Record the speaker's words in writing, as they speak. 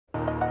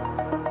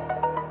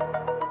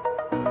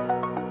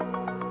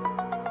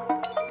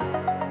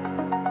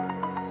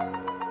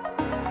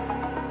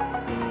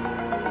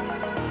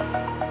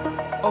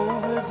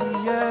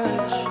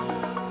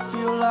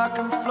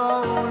I'm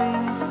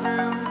floating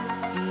through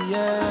the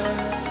air.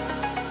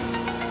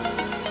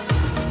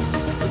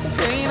 The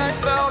pain I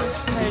felt is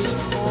paid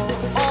for,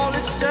 all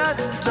is said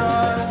and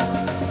done.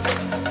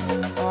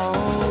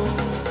 Oh,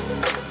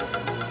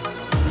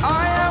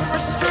 I am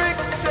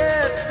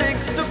restricted,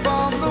 fixed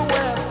upon the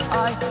web.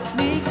 I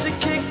need to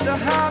kick the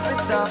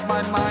habit that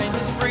my mind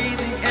is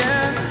breathing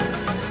in.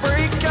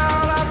 Break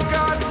out, I've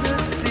got to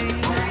see.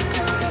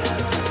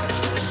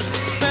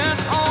 Spent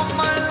all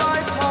my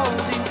life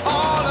holding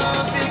all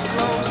of it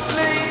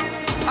closely.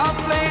 I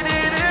played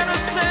it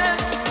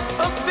innocent,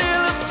 a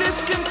feel of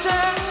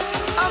discontent.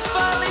 I'm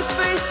finally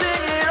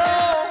facing it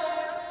all,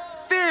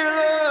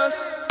 fearless.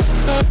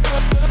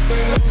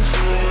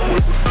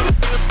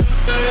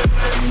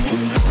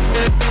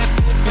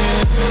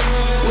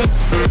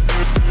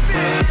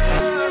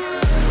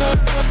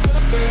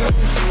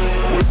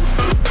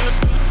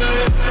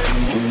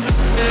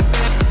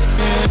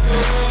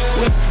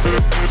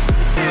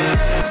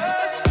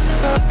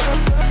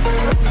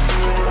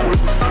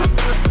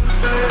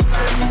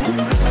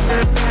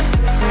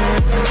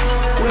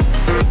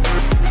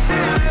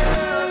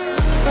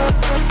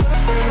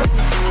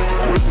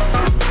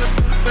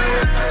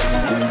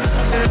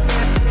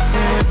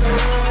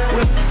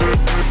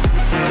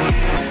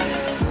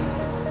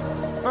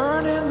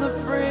 Burning the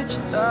bridge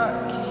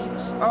that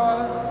keeps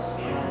us.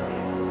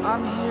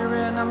 I'm here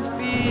and I'm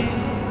feeling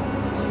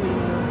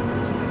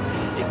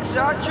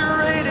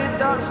exaggerated,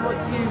 that's what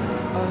you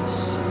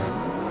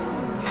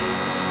assume.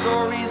 The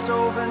story's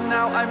over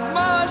now, I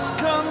must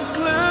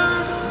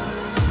conclude.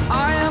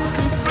 I am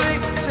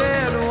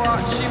conflicted,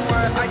 watching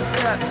where I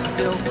step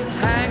still,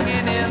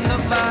 hanging in the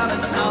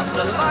balance. Not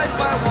the life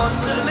I want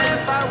to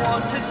live, I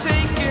want to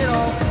take it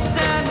all.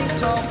 Standing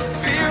tall,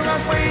 fear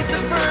I've weighed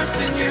the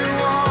person you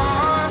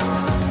are.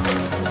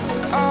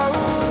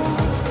 Oh,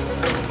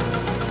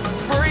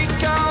 break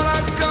out,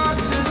 I've got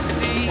to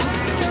see.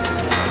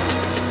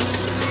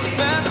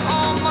 Spent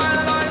all my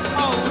life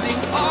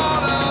holding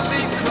all of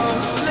it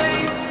closely.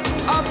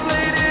 I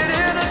played it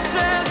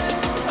innocent,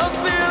 a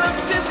feel of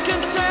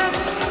discontent.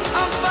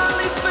 I'm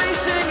finally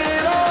facing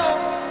it all,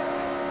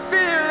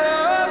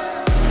 fearless.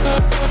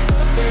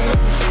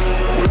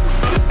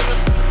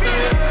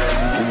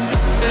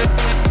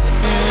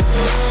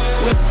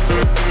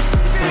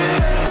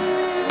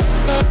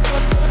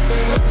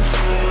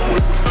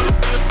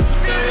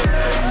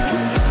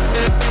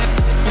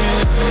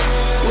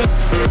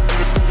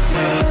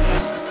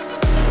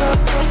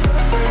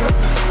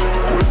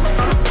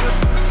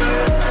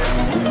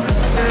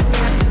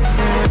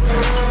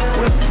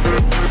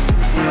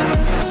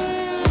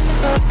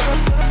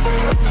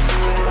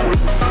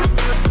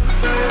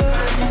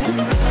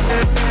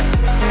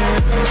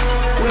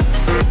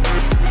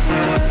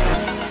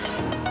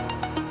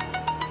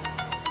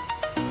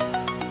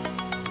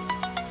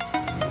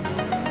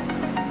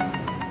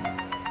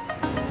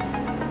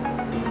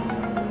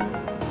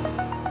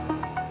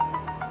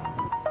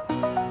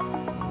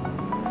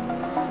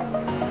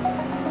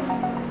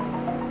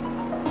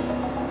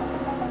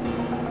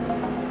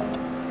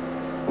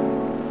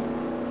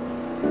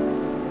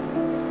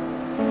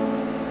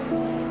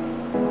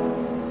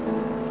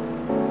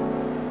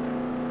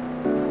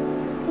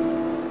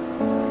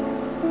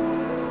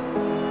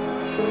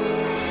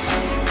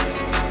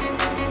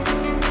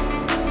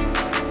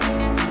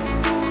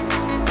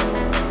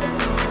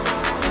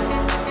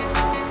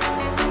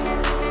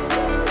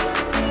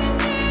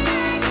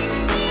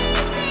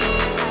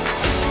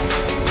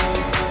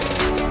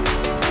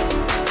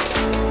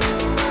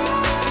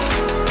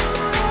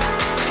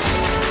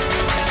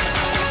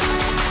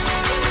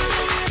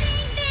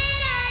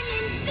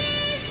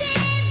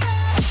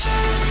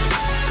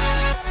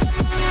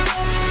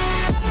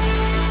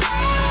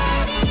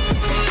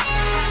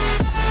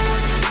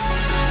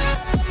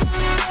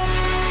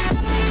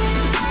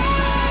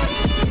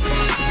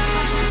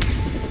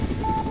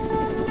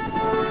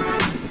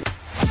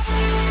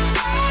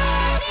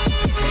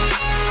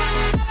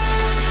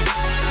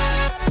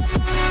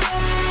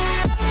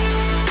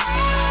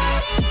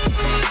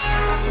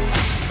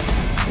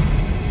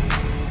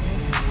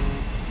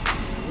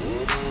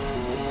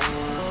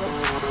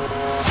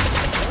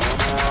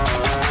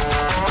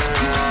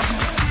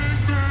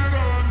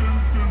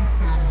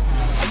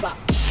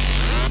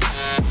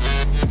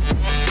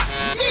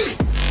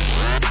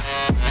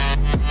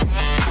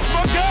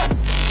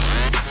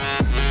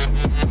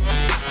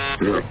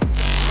 Yeah.